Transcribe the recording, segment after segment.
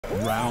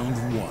Round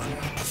one,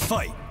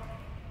 fight!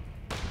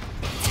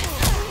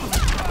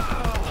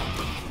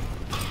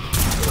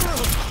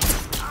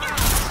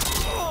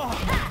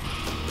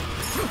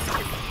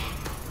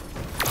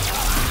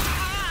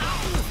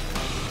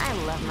 I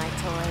love my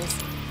toys.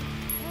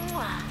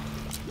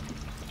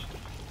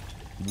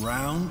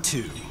 Round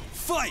two,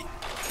 fight!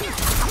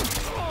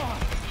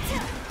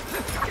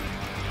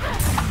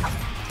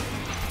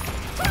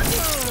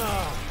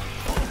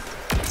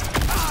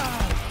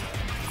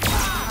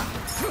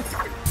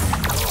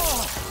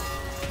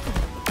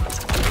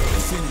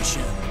 Finish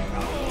him.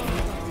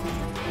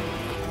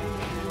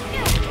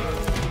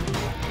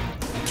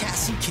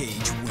 Cassie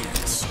Cage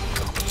wins.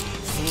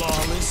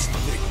 Flawless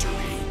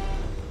victory.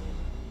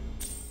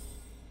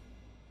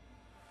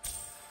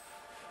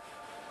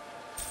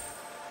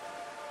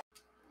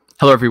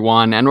 Hello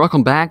everyone, and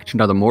welcome back to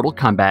another Mortal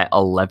Kombat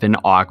 11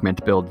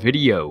 Augment build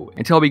video.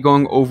 And today I'll be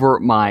going over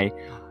my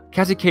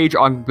Cassie Cage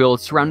Augment build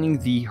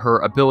surrounding her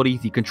ability,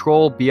 the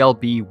Control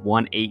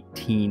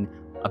BLB-118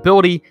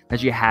 ability that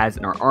she has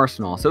in her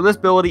arsenal. So this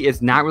ability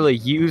is not really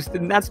used,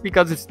 and that's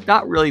because it's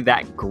not really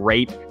that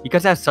great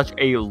because it has such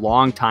a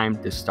long time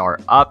to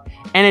start up,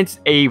 and it's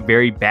a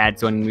very bad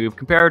zoning move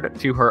compared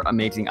to her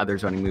amazing other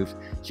zoning moves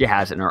she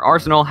has in her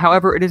arsenal.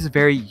 However, it is a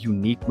very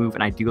unique move,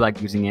 and I do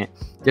like using it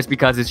just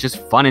because it's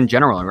just fun in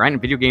general, right?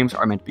 And video games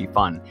are meant to be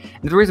fun.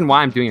 And the reason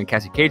why I'm doing a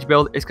Cassie Cage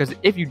build is because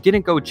if you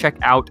didn't go check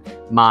out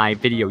my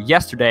video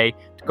yesterday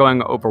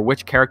going over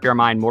which character am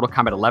I in Mortal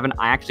Kombat 11,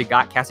 I actually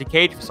got Cassie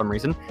Cage for some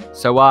reason.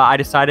 So I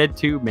decided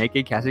to make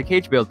a Cassie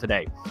Cage build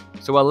today.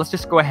 So let's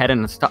just go ahead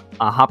and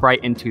hop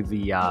right into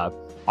the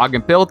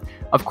Augment build.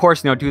 Of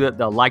course, do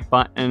the like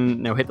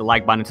button, hit the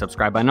like button and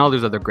subscribe button, all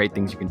those other great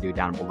things you can do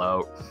down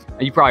below.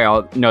 You probably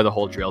all know the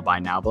whole drill by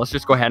now, but let's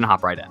just go ahead and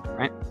hop right in,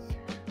 right?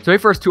 So the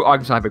first two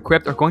augments I've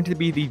equipped are going to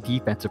be the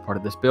defensive part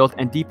of this build,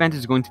 and defense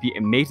is going to be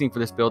amazing for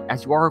this build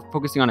as you are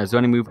focusing on a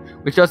zoning move,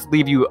 which does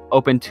leave you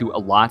open to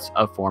lots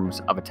of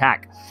forms of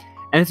attack.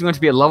 And it's going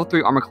to be a level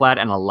 3 armor clad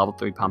and a level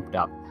 3 pumped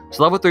up.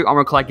 So level 3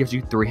 armor clad gives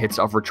you 3 hits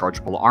of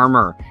rechargeable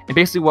armor. And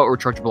basically what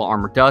rechargeable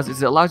armor does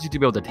is it allows you to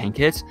be able to tank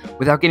hits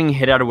without getting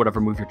hit out of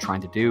whatever move you're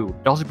trying to do.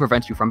 It also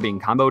prevents you from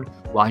being comboed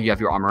while you have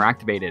your armor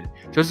activated.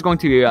 So this is going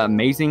to be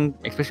amazing,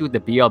 especially with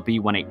the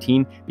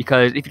BLB-118,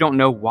 because if you don't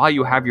know, while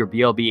you have your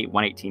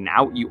BLB-118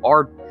 out, you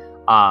are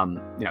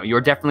you're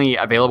definitely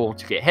available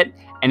to get hit,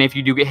 and if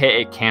you do get hit,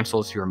 it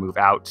cancels your move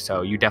out,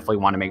 so you definitely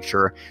want to make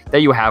sure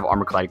that you have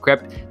armor clad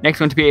equipped. Next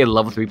going to be a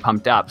level 3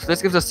 pumped up, so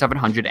this gives us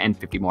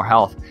 750 more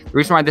health. The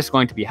reason why this is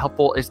going to be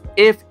helpful is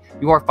if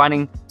you are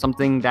fighting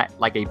something that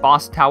like a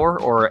boss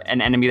tower or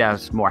an enemy that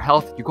has more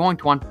health, you're going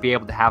to want to be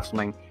able to have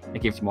something that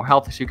gives you more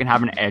health so you can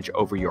have an edge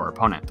over your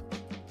opponent.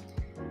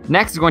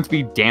 Next is going to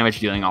be damage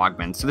dealing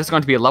augments. So this is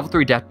going to be a level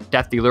 3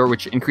 death dealer,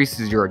 which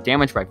increases your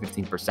damage by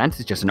 15%.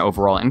 It's just an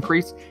overall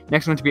increase.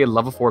 Next is going to be a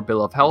level 4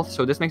 bill of health.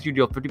 So this makes you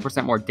deal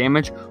 50% more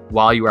damage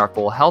while you are at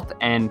full health.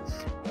 And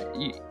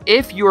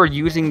if you are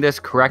using this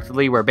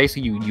correctly, where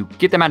basically you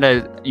get them at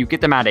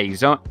a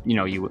zone,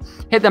 you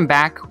hit them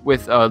back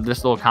with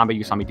this little combo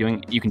you saw me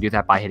doing. You can do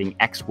that by hitting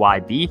X, Y,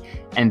 B,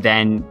 and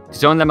then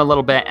zone them a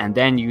little bit, and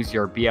then use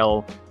your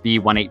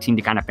BLB-118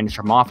 to kind of finish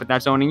them off with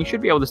that zone, and you should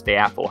be able to stay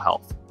at full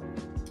health.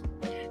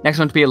 Next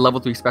one to be a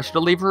level 3 special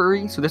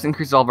delivery, so this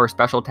increases all of our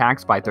special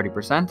attacks by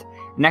 30%.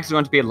 Next is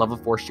going to be a level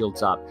 4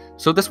 shields up.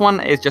 So this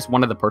one is just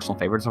one of the personal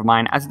favorites of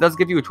mine, as it does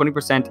give you a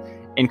 20%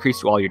 increase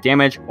to all your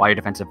damage while your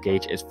defensive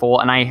gauge is full,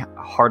 and I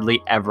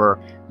hardly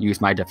ever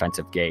use my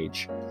defensive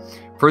gauge.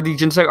 For the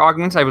Jinsei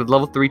augments, I would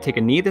level 3 take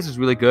a knee. This is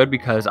really good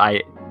because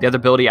the other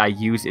ability I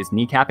use is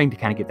kneecapping to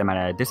kind of get them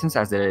at a distance,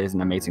 as it is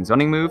an amazing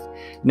zoning move.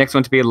 Next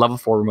one to be a level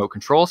 4 remote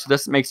control, so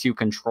this makes you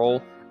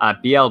control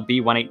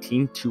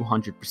BLB-118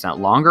 200%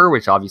 longer,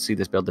 which obviously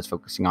this build is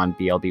focusing on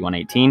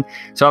BLB-118.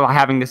 So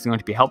having this is going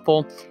to be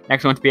helpful.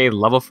 Next one to be a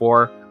level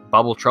 4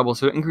 bubble trouble,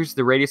 so it increases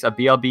the radius of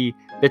BLB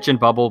bitch and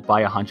bubble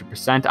by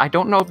 100%. I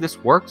don't know if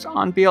this works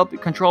on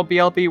Control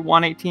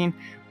BLB-118,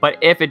 but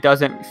if it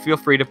doesn't, feel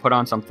free to put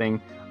on something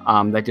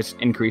that just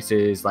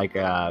increases like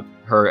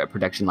her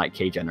protection, like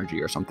cage energy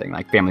or something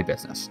like family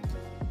business.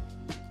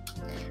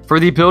 For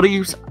the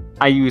abilities,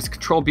 I use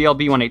Control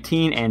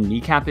BLB-118 and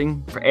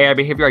kneecapping. For AI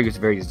behavior, I use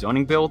a very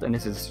zoning build, and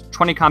this is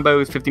 20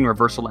 combos, 15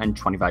 reversal, and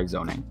 25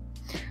 zoning.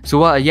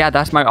 So yeah,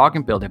 that's my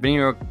Augment build. If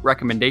you have any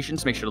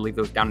recommendations, make sure to leave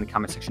those down in the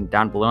comment section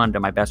down below, and I'll do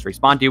my best to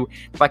respond to you.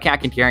 If I can't, I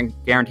can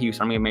guarantee you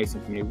something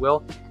amazing community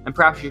will, and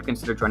perhaps you should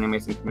consider joining the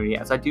amazing community,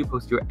 as I do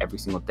post here every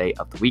single day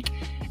of the week.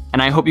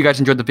 And I hope you guys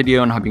enjoyed the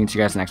video, and I hope you can see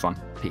you guys in the next one.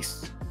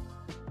 Peace.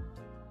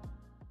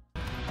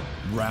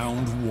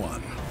 Round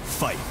 1,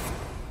 fight!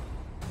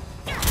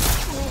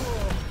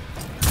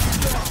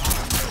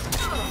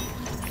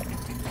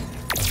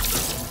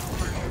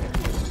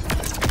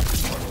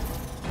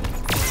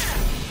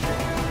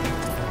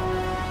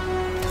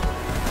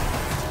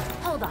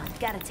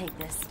 Gotta take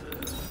this.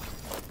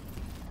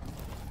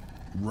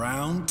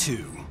 Round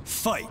 2,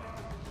 fight!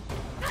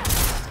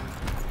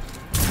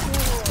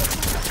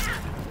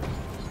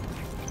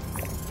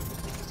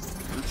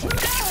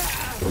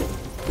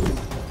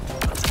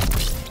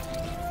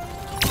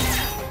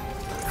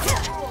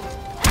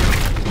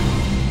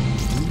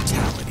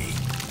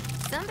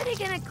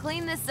 gonna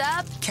clean this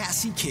up?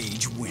 Cassie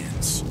Cage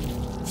wins.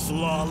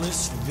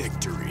 Flawless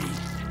victory.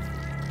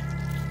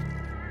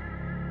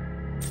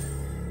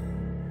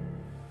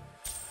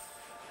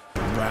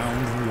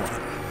 Round 1.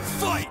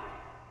 Fight!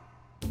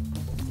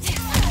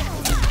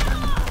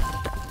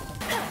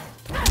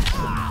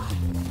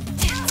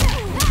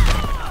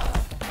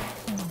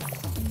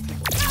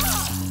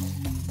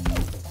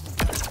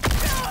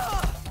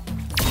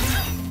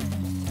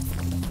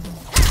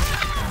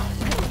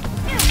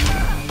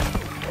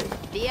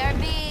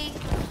 BRB.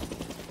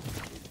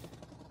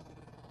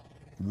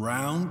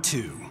 Round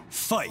 2.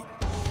 Fight!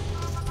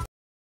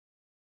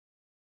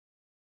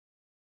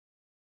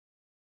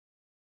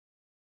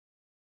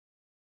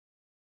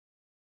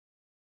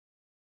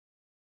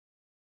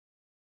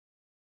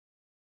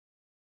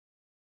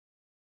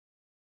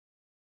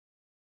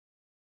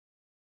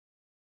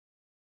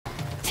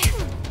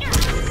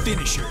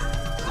 Finisher.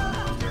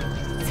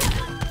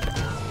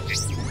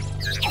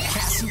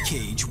 Cassie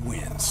Cage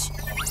wins.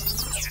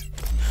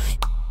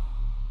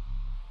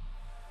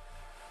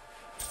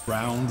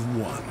 Round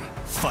 1.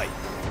 Fight.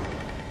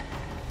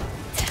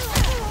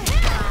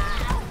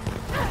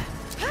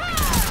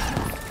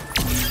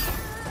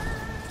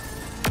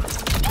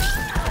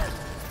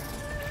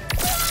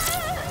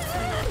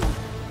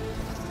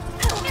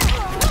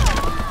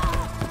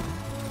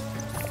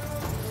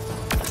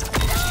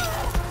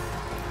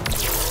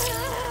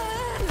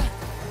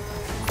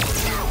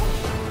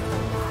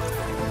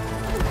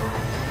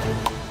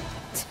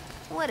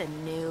 What a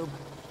noob.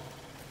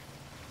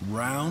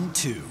 Round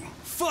 2.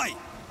 Fight!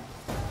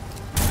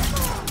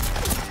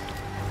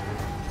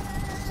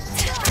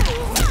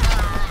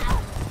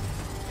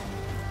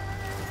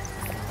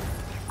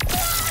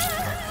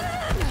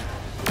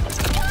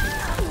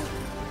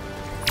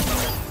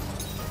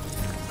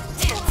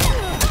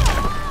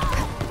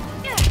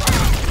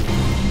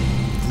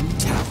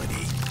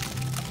 Brutality.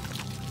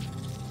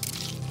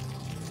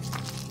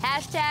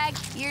 Hashtag,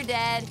 you're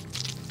dead.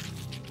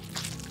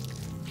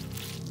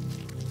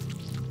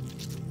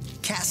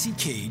 Cassie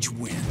Cage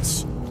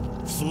wins.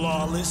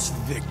 Flawless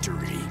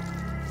victory.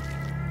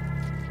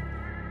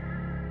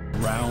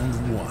 Round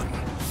 1.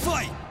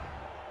 Fight!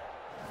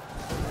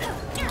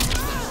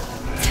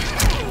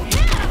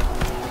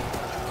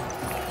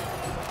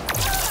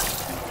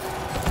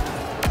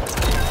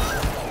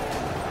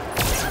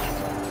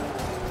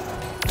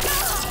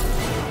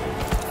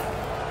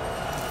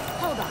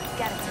 Hold on,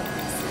 gotta take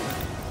this.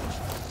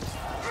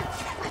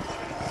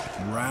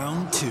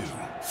 Round 2.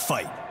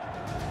 Fight.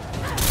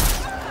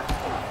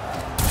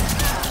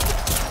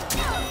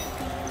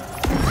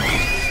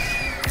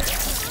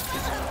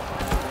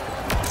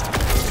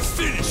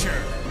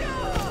 Finisher.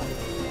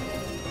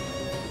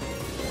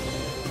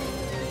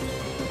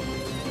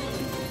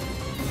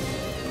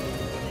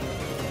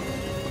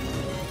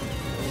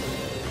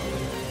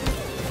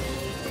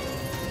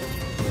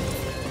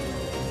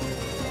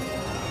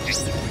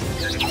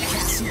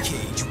 Cassie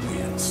Cage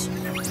wins.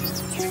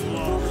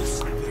 Flawless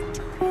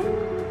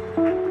victory.